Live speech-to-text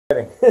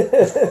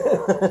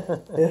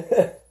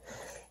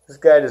This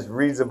guy just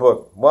reads a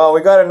book. Well,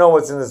 we got to know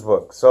what's in this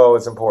book, so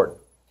it's important.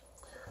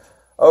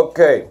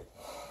 Okay.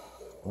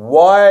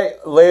 Why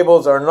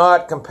labels are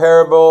not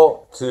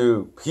comparable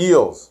to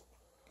peels.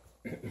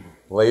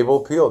 Label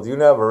Peel. Do you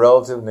have a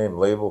relative named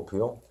Label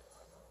Peel?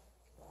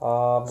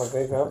 My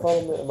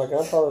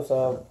grandfather's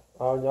Aaron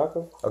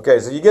Yaakov. Okay,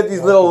 so you get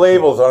these little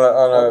labels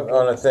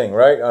on a thing,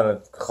 right? On a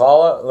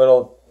challah,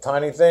 little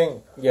tiny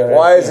thing. Yeah, right.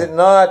 Why is it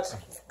not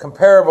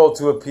comparable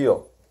to a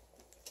peel?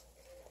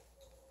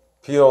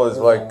 Peel is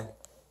like,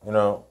 an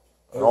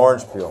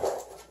orange peel.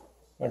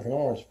 Like an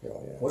orange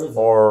peel, yeah. What is it?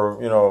 Or,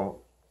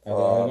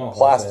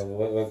 plastic.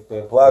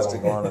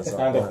 Plastic on it.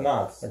 Kind of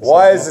nuts.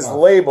 Why is this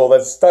label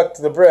that's stuck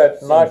to the bread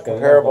not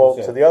comparable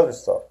to the other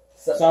stuff?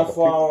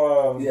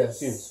 Sunflower Yes.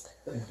 seeds.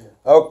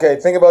 Okay,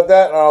 think about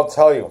that and I'll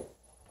tell you.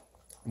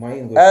 My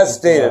English As is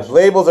stated, too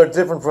labels are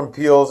different from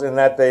peels in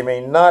that they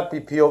may not be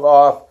peeled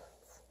off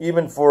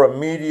even for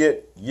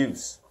immediate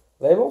use.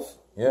 Labels?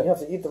 Yeah. You have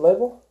to eat the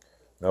label?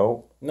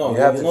 No. No, you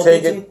have you're to not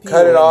take eating it, peel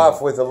cut it anymore.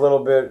 off with a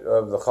little bit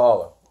of the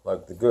challah,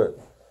 like the good.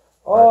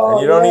 Oh,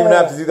 And you don't even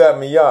have to do that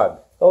miyad.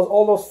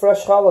 All those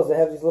fresh challahs, they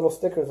have these little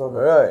stickers on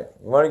them. Right.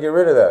 You want to get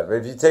rid of that.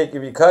 But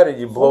if you cut it,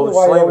 you blow the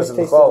flames in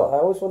the I challah.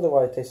 always wonder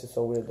why it tasted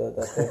so weird,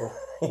 that table.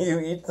 You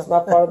eat It's them.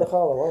 not part of the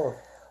challah. Wow.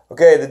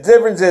 Okay, the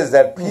difference is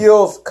that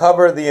peels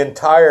cover the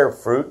entire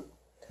fruit,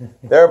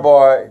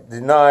 thereby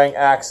denying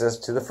access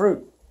to the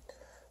fruit.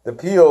 The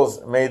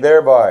peels may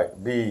thereby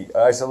be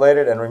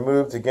isolated and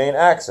removed to gain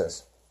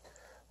access.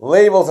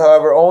 Labels,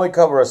 however, only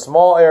cover a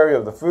small area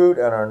of the food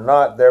and are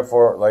not,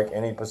 therefore, like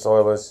any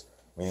passoilus,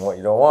 meaning what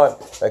you don't want,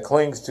 that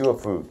clings to a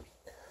food.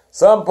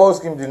 Some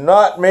poskim do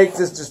not make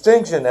this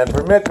distinction and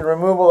permit the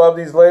removal of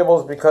these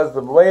labels because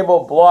the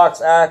label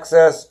blocks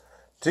access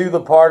to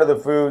the part of the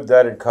food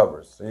that it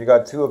covers. So you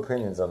got two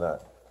opinions on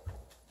that.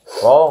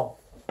 Paul?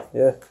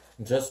 Yeah.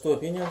 Just two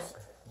opinions?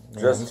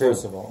 Just two.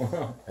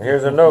 Impossible. And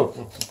here's a note.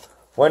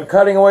 When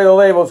cutting away the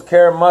labels,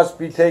 care must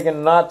be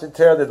taken not to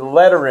tear the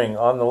lettering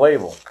on the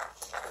label.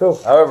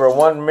 Cool. However,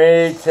 one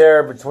may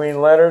tear between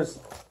letters,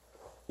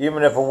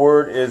 even if a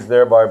word is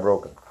thereby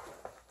broken.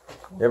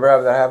 You ever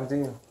have that happen to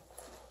you?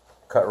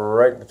 Cut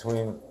right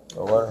between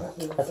the letter?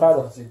 I tried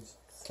it.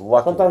 It's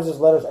lucky. Sometimes there's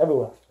letters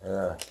everywhere.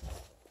 Yeah.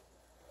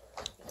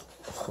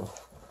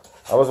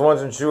 I was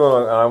once in shul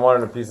and I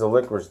wanted a piece of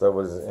licorice that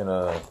was in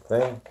a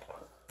thing.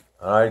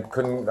 And I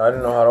didn't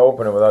know how to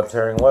open it without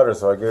tearing letters,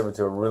 so I gave it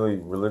to a really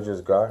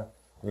religious guy.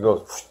 He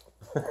goes,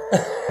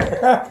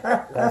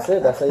 That's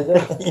it. That's how you do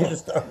it.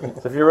 so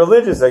if you're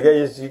religious, I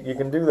guess you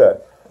can do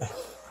that.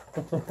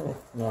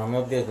 No, I'm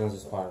not getting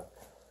this part.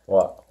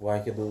 What? Why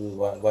he do?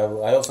 Why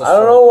I also. I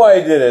don't know why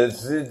he did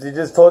it. He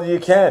just told you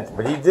can't,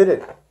 but he did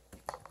it.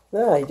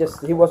 Yeah, he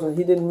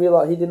didn't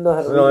realize, he didn't know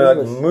how to You know, read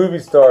like English. movie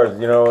stars,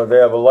 they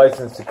have a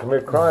license to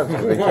commit crimes,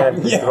 but they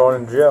can't be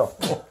thrown in jail.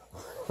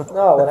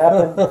 No, what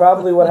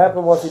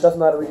happened was he doesn't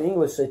know how to read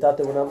English, so he thought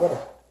they were not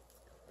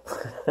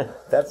better.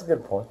 That's a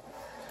good point.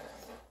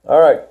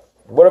 All right.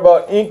 What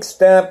about ink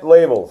stamped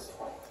labels?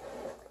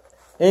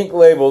 Ink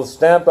labels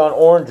stamped on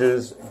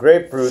oranges,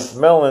 grapefruits,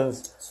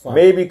 melons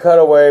may be cut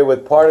away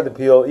with part of the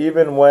peel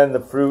even when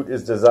the fruit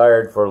is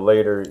desired for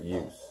later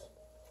use.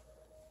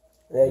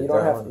 Yeah, you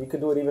don't have to. You could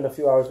do it even a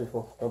few hours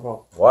before. No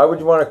problem. Why would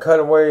you want to cut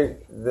away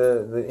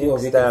the ink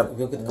stamp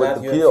You could with cut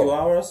the you a peel? few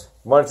hours.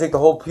 You want to take the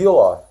whole peel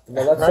off.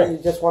 Now, let's say you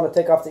just want to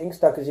take off the ink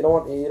stock because you don't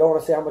want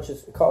to see how much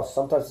it costs.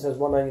 Sometimes it says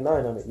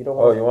 $1.99 on it. You don't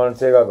want. Oh, you want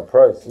to take out the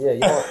price? Yeah,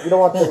 you don't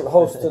want the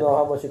host to know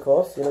how much it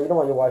costs. You don't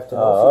want your wife to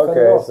know. Oh, So cut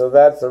it okay. off. So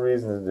that's the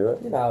reason to do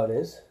it. You know how it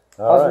is.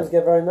 All Husbands right.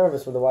 get very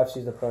nervous when the wife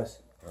sees the price,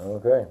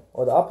 Okay.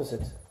 or the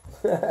opposite.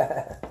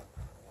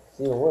 It's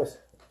even worse.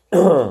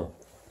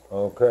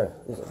 Okay.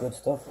 These are good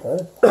stuff,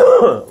 right?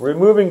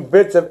 Removing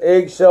bits of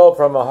eggshell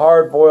from a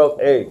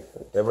hard-boiled egg.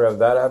 You ever have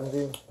that happen to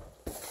you?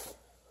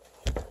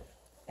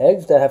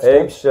 Eggs that have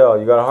stems. Eggshell.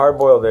 You got a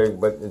hard-boiled egg,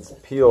 but it's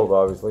peeled,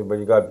 obviously, but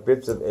you got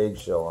bits of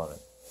eggshell on it.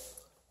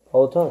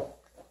 All the time.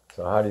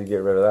 So how do you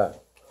get rid of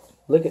that?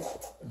 Lick it.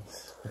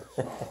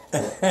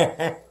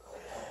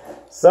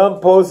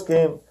 Some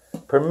poskim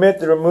permit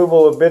the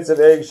removal of bits of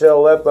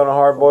eggshell left on a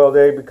hard-boiled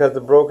egg because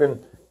the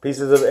broken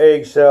pieces of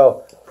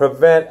eggshell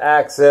prevent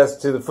access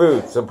to the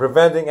food. So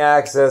preventing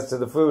access to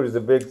the food is a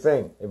big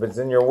thing. If it's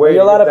in your way,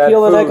 You're allowed to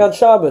peel an food, egg on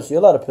Shabbos. You're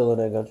allowed to peel an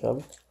egg on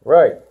Shabbos.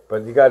 right?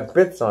 But you got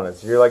bits on it,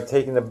 so you're like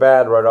taking the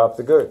bad right off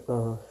the good.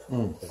 Uh-huh.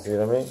 You see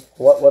what I mean?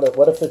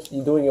 What if it's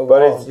you doing it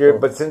But wrong?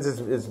 but since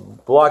it's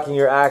blocking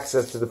your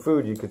access to the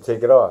food, you could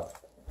take it off.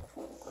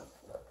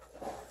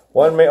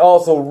 One may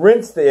also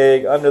rinse the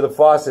egg under the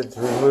faucet to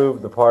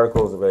remove the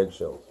particles of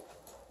eggshells.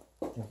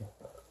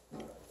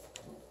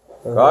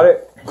 Got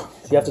it? Do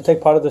you have to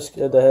take part of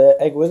the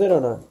egg with it or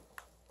not?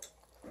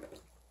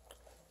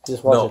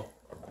 Just watch it.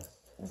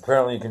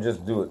 Apparently you can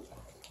just do it.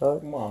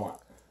 Mama.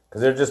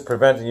 Because they're just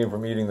preventing you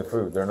from eating the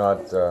food. They're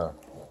not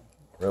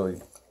really,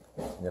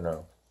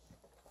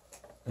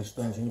 И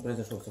что, ничего не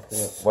произошло, все в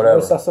порядке. I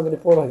whatever. saw somebody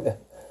pour like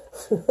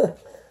that.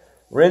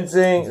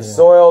 Rinsing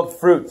soiled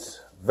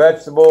fruits,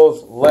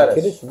 vegetables, lettuce.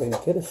 Kiddush, you're getting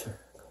Kiddush.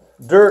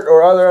 dirt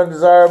or other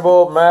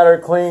undesirable matter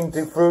clinging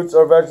to fruits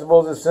or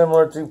vegetables is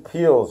similar to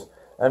peels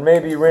and may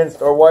be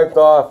rinsed or wiped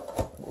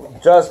off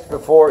just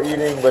before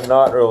eating but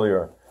not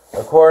earlier.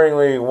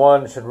 Accordingly,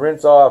 one should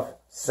rinse off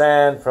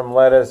sand from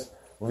lettuce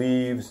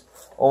leaves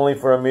only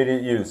for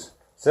immediate use.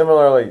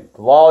 Similarly,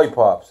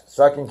 lollipops,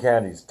 sucking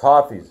candies,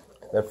 toffees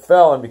that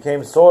fell and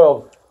became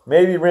soiled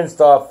may be rinsed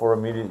off for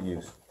immediate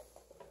use.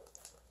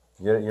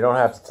 You don't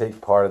have to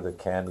take part of the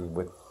candy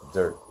with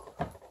dirt.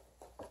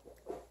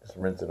 Just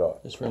rinse it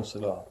off. Just rinse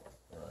it off.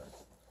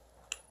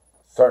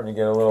 Starting to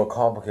get a little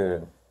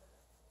complicated.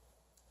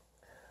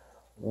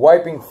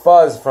 Wiping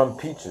fuzz from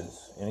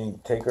peaches. Any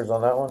takers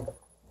on that one?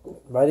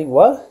 Writing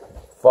what?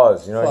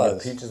 Fuzz. You know, you get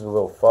Fuzz. peaches with a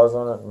little fuzz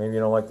on it. Maybe you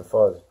don't like the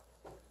fuzz.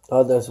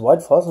 Oh, there's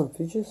white fuzz on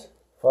peaches?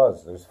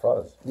 Fuzz. There's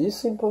fuzz. Do you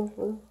see them?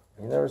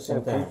 You never seen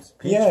a Sometimes.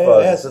 peach Yeah,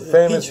 fuzz? yeah, It's a it's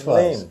famous peach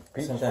fuzz. name.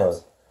 Peach Sometimes.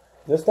 fuzz.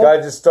 This Guy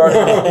just started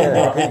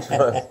yeah, peach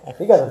fuzz.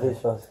 You got a peach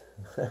fuzz.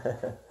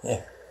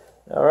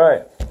 All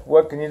right.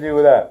 What can you do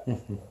with that?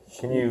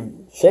 Can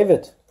you Shave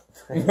it.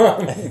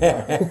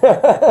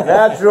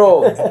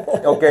 natural?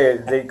 Okay,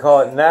 they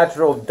call it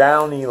natural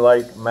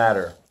downy-like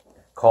matter,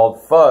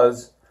 called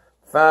fuzz,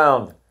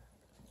 found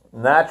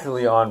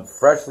naturally on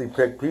freshly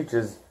picked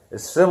peaches,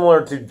 is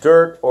similar to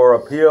dirt or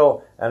a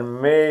peel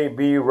and may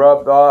be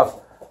rubbed off,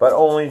 but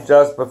only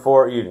just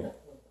before eating.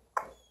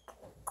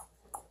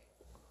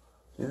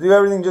 You do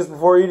everything just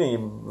before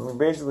eating,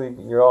 basically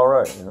you're all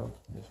right, you know.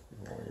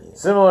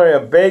 Similarly, a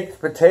baked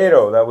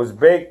potato that was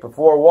baked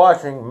before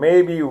washing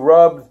may be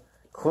rubbed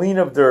clean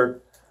of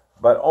dirt,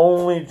 but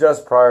only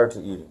just prior to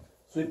eating.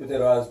 Sweet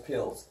potato has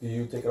peels. Do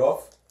you take it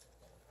off?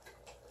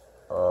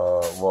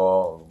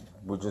 Well,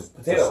 we just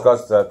Potato.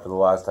 discussed that for the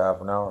last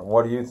half an hour.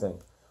 What do you think?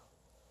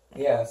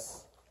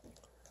 Yes.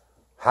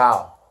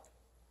 How?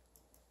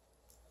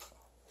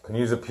 Can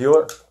you use a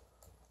peeler?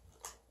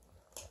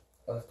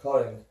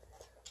 Cutting.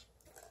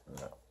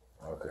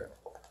 Okay.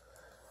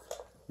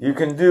 You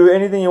can do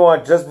anything you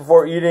want just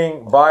before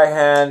eating, by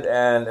hand,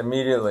 and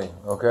immediately.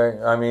 Okay?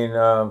 I mean,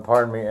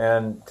 pardon me,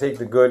 and take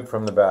the good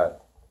from the bad.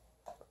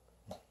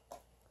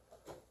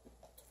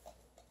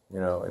 You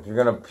know, if you're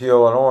going to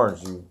peel an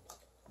orange,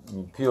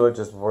 you peel it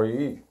just before you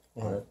eat.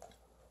 Right?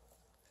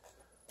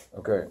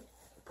 Okay.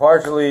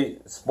 Partially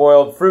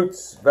spoiled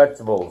fruits,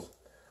 vegetables.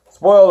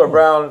 Spoiled or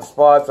brown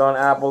spots on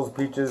apples,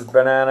 peaches,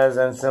 bananas,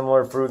 and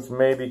similar fruits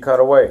may be cut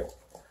away,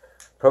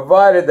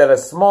 provided that a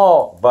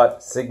small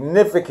but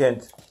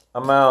significant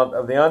amount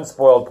of the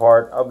unspoiled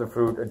part of the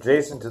fruit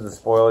adjacent to the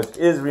spoilage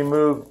is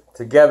removed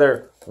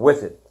together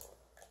with it.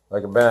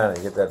 Like a banana,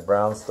 you get that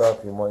brown stuff,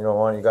 you don't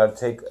want, you got to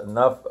take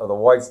enough of the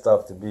white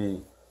stuff to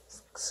be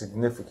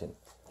significant.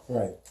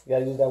 Right. You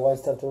gotta use that white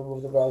stuff to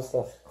remove the brown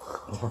stuff.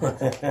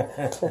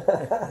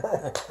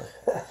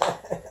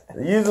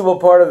 The usable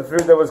part of the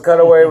fruit that was cut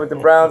away with the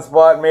brown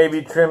spot may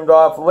be trimmed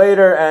off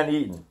later and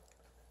eaten.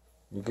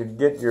 You could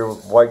get your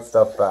white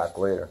stuff back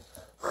later.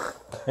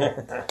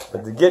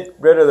 But to get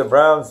rid of the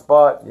brown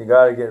spot, you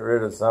got to get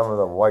rid of some of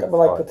the white But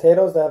like spot.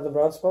 potatoes that have the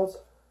brown spots?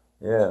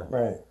 Yeah,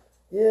 Right.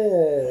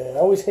 Yeah, I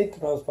always hate the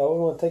brown spot. I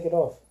wouldn't want to take it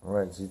off.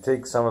 right. So you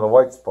take some of the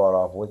white spot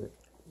off with it.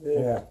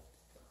 Yeah.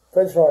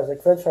 French fries,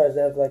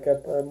 they have like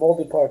a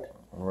moldy part.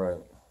 Right.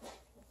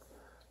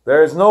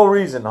 There is no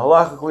reason,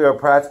 halakhically or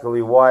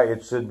practically, why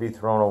it should be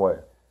thrown away.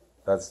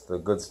 That's the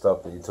good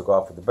stuff that you took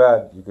off with the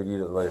bad. You could eat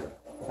it later.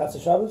 After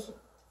Shabbos?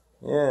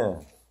 Yeah.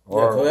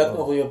 Yeah, throw out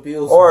all your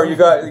peels. Or you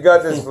got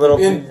this little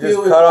You piece, you peel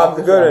just it cut off off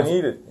the the good and shells.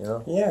 eat it, you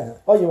know. Yeah.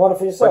 Oh, you want it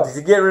for yourself? But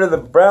to get rid of the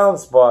brown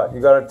spot,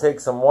 you got to take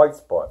some white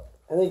spot.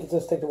 And then you can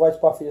just take the white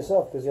spot for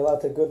yourself because you're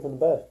allowed to take good from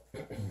the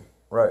bad.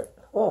 Right.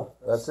 Oh,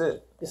 That's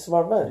it. you're a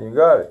smart man. You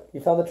got it.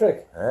 You found the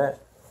trick.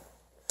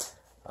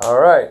 All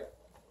right.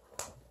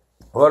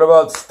 What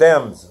about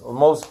stems? Well,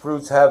 most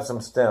fruits have some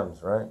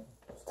stems, right?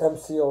 Stem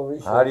cell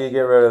research. How do you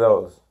get rid of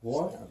those?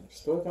 What?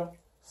 Что?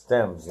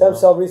 Stems. Stem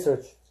cell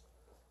research.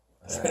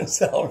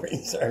 Cell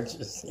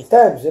researchers.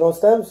 Stems, you know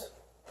stems?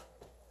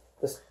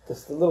 The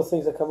little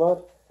things that come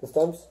out? The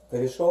stems?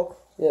 Корешок?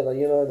 Yeah, like,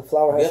 you know, the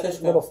flower has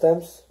Веточка. little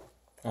stems.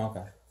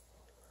 Okay.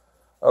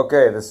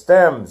 Okay, the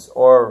stems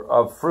or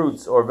of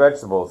fruits or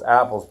vegetables,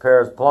 apples,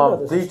 pears, You know,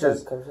 plums, there's a stem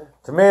peaches, that comes in.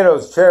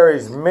 tomatoes,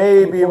 cherries may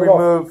You be pull it off.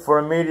 removed for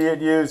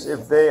immediate use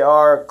if they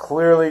are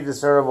clearly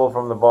discernible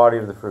from the body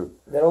of the fruit.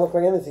 They don't look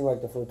like anything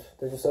like the fruit.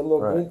 They're just a little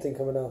Right. green thing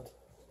coming out.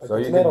 Like So the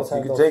you tomatoes can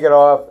have those. take it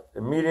off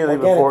immediately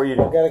before Organic,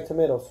 eating. organic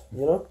tomatoes,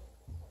 you know?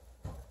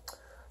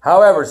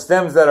 However,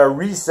 stems that are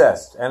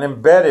recessed and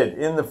embedded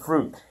in the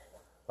fruit,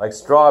 like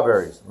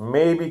strawberries,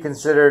 may be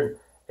considered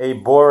a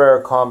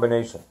borer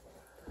combination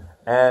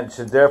and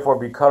should therefore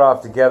be cut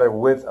off together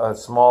with a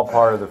small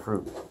part of the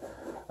fruit.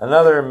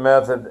 Another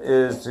method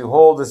is to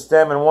hold the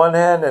stem in one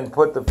hand and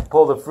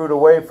pull the fruit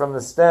away from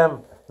the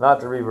stem, not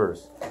the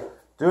reverse.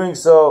 Doing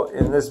so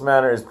in this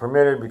manner is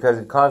permitted because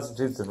it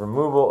constitutes the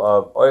removal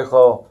of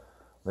oichel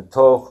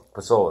metoch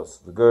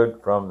pasolos, the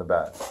good from the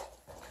bad.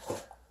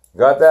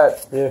 Got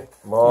that? Yeah.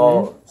 We're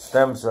all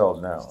stem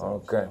celled now.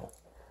 Okay.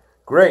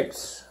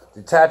 Grapes,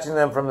 detaching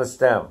them from the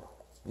stem.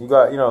 You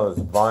got, those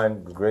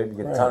vine grape. You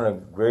get a ton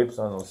of grapes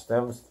on those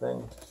stems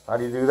thing. How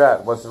do you do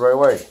that? What's the right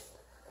way?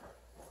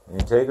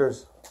 Any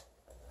takers?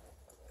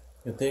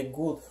 You take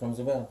good from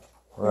the bad.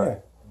 Right.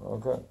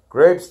 Okay.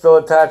 Grapes still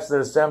attached to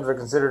their stems are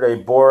considered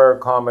a borer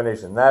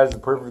combination. That is the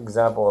perfect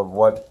example of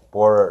what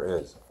borer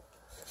is.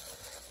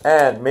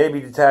 And may be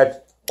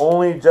detached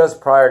only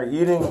just prior to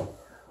eating.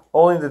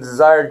 Only the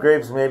desired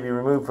grapes may be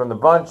removed from the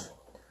bunch.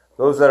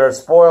 Those that are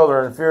spoiled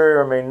or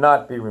inferior may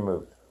not be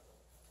removed.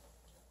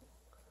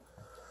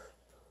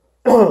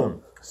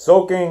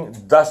 Soaking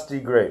dusty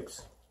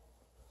grapes.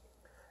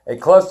 A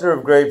cluster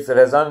of grapes that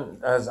has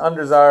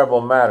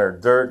undesirable matter,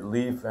 dirt,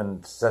 leaf,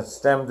 and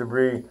stem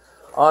debris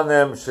on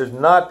them should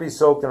not be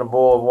soaked in a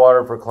bowl of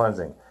water for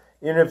cleansing,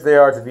 even if they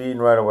are to be eaten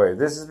right away.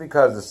 This is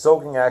because the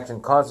soaking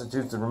action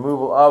constitutes the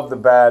removal of the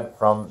bad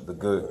from the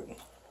good.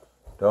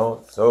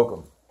 Don't soak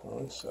them.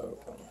 Don't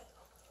soak them.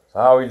 So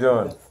how are we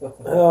doing?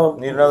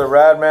 Need another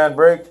rad man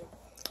break?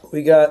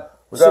 We got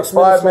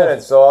 5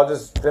 minutes, so I'll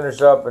just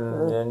finish up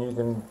and you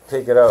can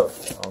take it out.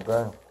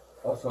 Okay?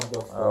 How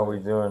are we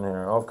doing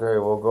here? Okay,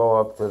 we'll go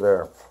up to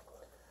there.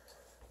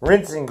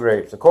 Rinsing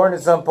grapes. According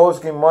to some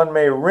poskim, one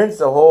may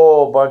rinse a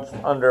whole bunch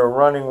under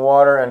running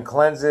water and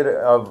cleanse it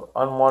of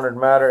unwanted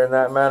matter. In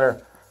that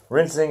manner,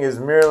 rinsing is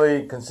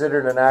merely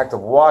considered an act of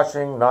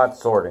washing, not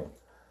sorting.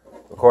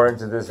 According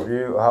to this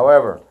view,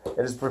 however,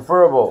 it is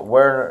preferable,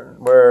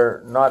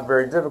 where not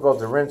very difficult,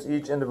 to rinse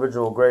each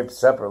individual grape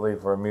separately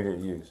for immediate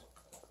use.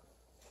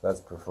 That's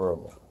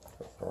preferable.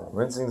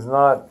 Rinsing's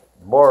not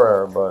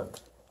borer,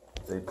 but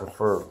they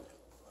prefer.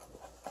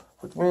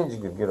 Which means you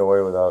could get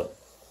away without.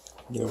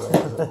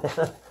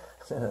 But,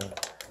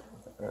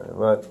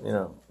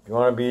 if you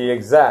want to be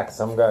exact,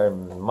 some guy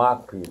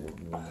mock peated.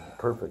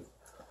 Perfect.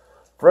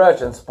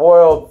 Fresh and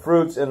spoiled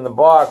fruits in the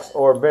box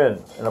or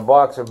bin. In a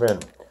box or bin.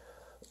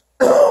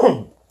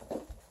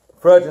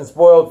 Fresh and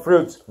spoiled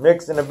fruits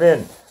mixed in a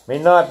bin may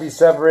not be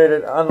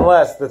separated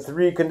unless the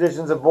 3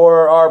 conditions of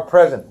borer are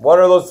present. What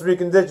are those 3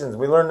 conditions?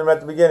 We learned them at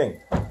the beginning.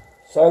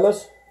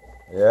 Silas?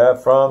 Yeah,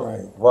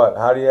 from what?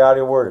 How do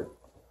you word it?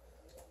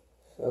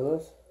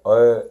 Silas?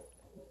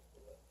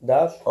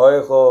 Dash?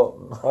 Oichel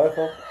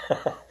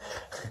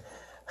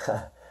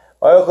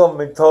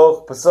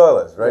mitoch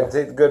pasolas, right?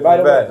 Take the good from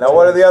the bad. Now,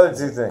 what are the other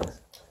 2 things?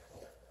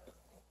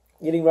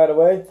 Eating right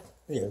away?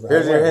 Yeah,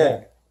 Here's your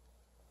hand.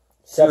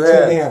 2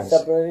 hands.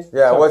 Separating?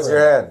 Yeah, what's your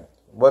hand?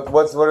 What are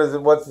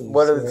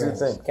the 2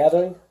 things?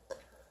 Gathering?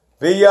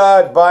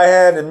 Biyad, by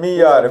hand, and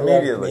miyad,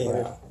 immediately.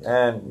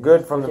 And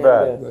good from the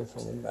bad. Good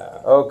from the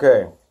bad.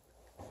 Okay.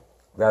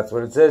 That's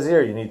what it says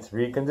here. You need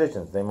 3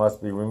 conditions. They must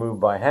be removed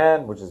by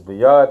hand, which is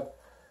biyad,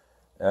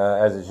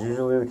 as is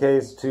usually the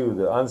case. 2,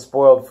 the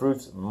unspoiled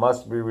fruits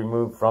must be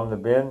removed from the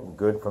bin,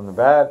 good from the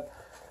bad.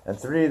 And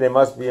 3, they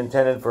must be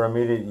intended for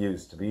immediate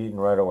use, to be eaten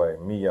right away,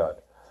 miyad.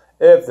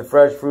 If the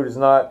fresh fruit is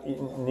not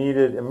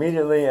needed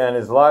immediately and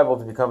is liable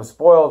to become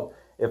spoiled,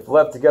 if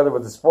left together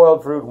with the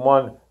spoiled fruit,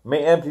 one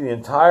may empty the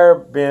entire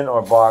bin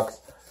or box,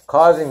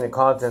 causing the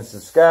contents to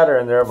scatter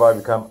and thereby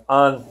become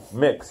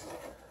unmixed.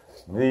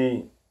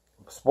 The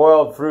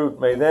spoiled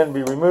fruit may then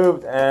be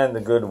removed and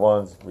the good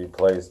ones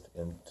replaced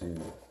into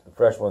the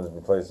fresh ones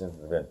replaced into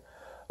the bin.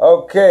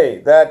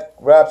 Okay, that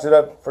wraps it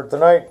up for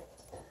tonight.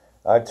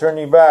 I turn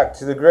you back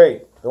to the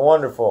great, the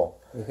wonderful,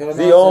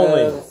 the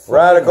only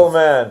radical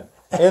man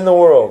in the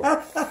world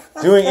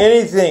doing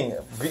anything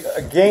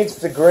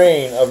against the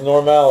grain of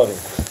normality.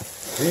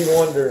 The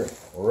wonder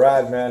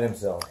rad man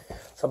himself.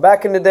 So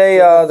back in the day,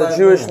 the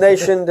Jewish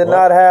nation did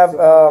not have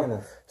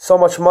so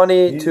much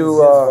money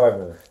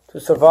to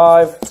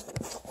survive.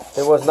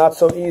 It was not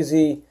so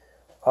easy.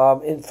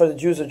 For the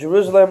Jews of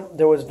Jerusalem,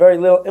 there was very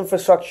little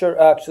infrastructure.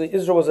 Actually,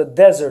 Israel was a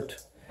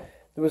desert.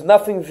 There was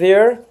nothing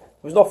there.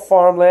 There was no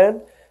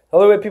farmland. The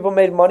only way people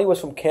made money was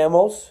from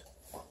camels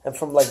and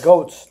from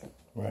goats.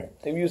 Right.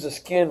 They used the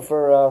skin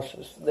for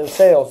their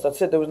sails.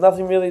 That's it. There was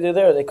nothing really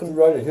there. They couldn't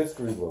write a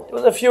history book. There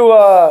was a few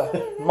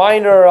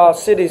minor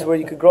cities where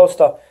you could grow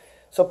stuff.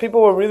 So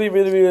people were really,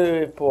 really, really,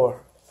 really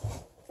poor.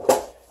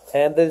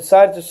 And they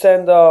decided to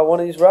send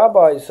one of these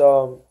rabbis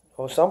or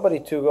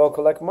somebody to go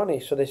collect money.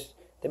 So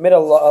they made a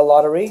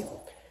lottery.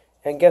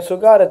 And guess who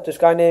got it? This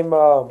guy named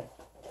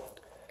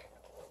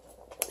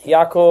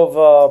Yaakov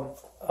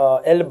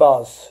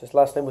Elbaz. His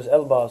last name was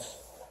Elbaz.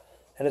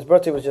 And his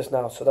birthday was just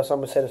now. So that's how I'm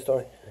going to say the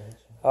story.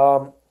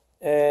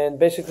 And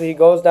basically he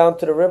goes down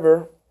to the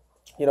river,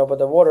 by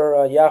the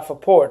water, Jaffa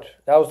port.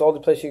 That was the only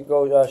place you could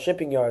go,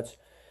 shipping yards.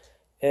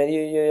 And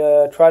he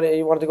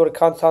wanted to go to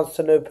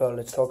Constantinople.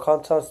 It's called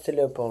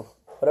Constantinople.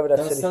 Whatever that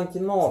city.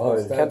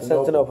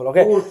 Constantinople.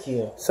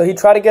 Okay. So he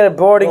tried to get a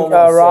boarding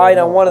ride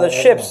on one of the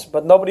ships,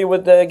 but nobody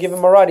would give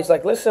him a ride. He's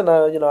like, listen,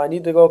 I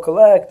need to go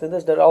collect. And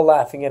they're all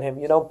laughing at him.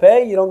 You don't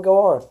pay, you don't go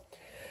on.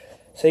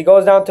 So he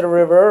goes down to the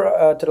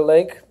river, to the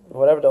lake,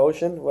 whatever, the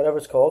ocean, whatever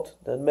it's called,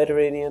 the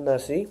Mediterranean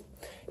Sea.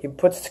 He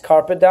puts the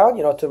carpet down,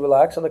 to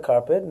relax on the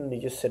carpet, and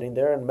he's just sitting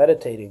there and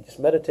meditating,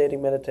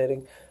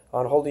 meditating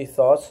on holy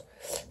thoughts.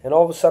 And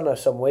all of a sudden,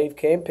 some wave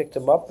came, picked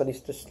him up, and he's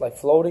just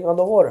floating on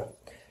the water.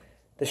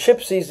 The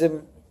ship sees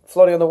him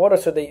floating on the water,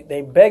 so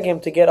they beg him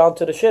to get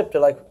onto the ship.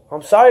 They're like,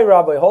 I'm sorry,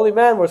 Rabbi, holy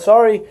man, we're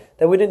sorry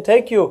that we didn't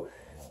take you.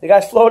 The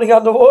guy's floating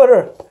on the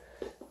water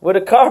with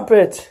a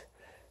carpet.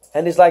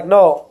 And he's like,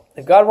 no,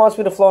 if God wants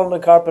me to float on the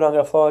carpet, I'm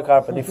going to float on the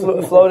carpet. He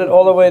floated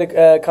all the way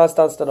to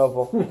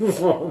Constantinople.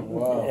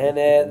 Wow.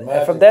 And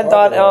Magic from then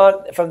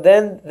carpet. from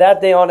that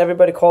day on,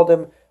 everybody called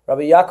him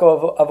Rabbi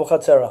Yaakov Abu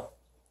Chatzera.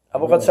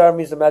 Abu Chatzera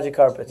means the magic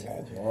carpet.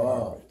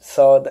 Wow.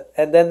 So,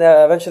 and then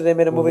eventually they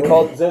made a movie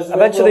called. There's a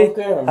Eventually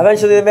logo there.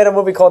 they made a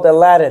movie called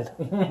Aladdin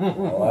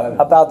Aladdin.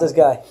 about this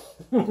guy.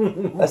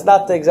 That's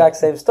not the exact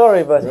same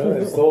story, but Really?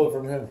 They stole it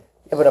from him.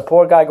 yeah, but a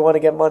poor guy going to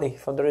get money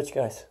from the rich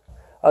guys.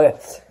 Okay.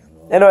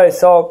 Anyway,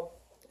 so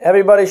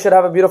everybody should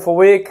have a beautiful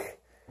week.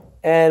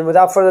 And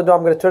without further ado,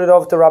 I'm going to turn it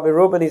over to Rabbi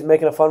Reuben. He's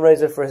making a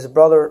fundraiser for his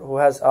brother who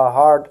has a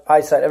hard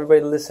eyesight.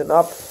 Everybody listen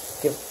up.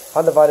 Give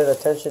undivided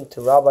attention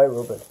to Rabbi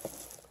Reuben.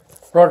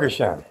 Baruch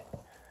Hashem.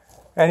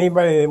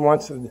 Anybody that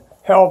wants to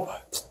help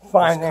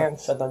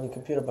finance, Shut down your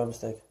computer by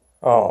mistake.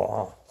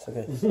 oh, It's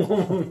okay.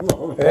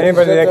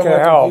 anybody that can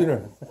help.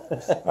 Computer.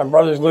 My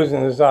brother's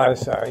losing his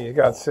eyesight. He's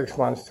got 6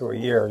 months to a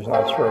year. He's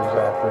not sure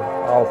exactly.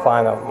 I'll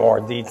find out more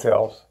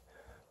details.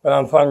 But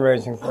I'm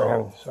fundraising for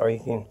him so he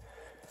can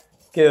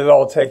get it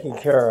all taken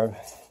care of.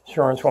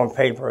 Insurance won't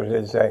pay for it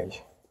at his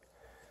age.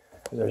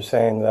 They're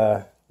saying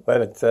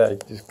let it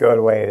just go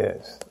the way it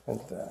is. And,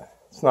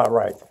 it's not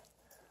right the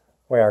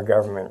way our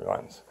government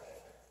runs.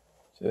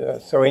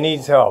 So he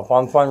needs help.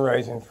 I'm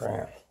fundraising for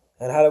him.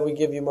 And how do we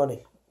give you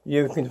money?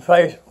 You can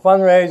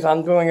fundraise.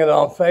 I'm doing it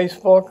on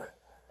Facebook.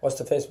 What's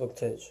the Facebook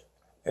page?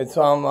 It's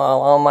on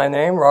my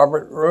name,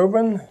 Robert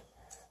Rubin.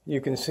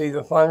 You can see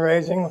the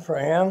fundraising for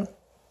him.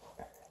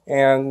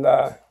 And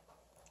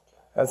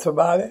that's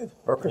about it.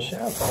 Baruch Hashem.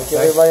 Thank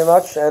you very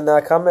much.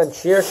 And come and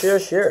share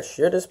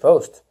this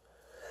post.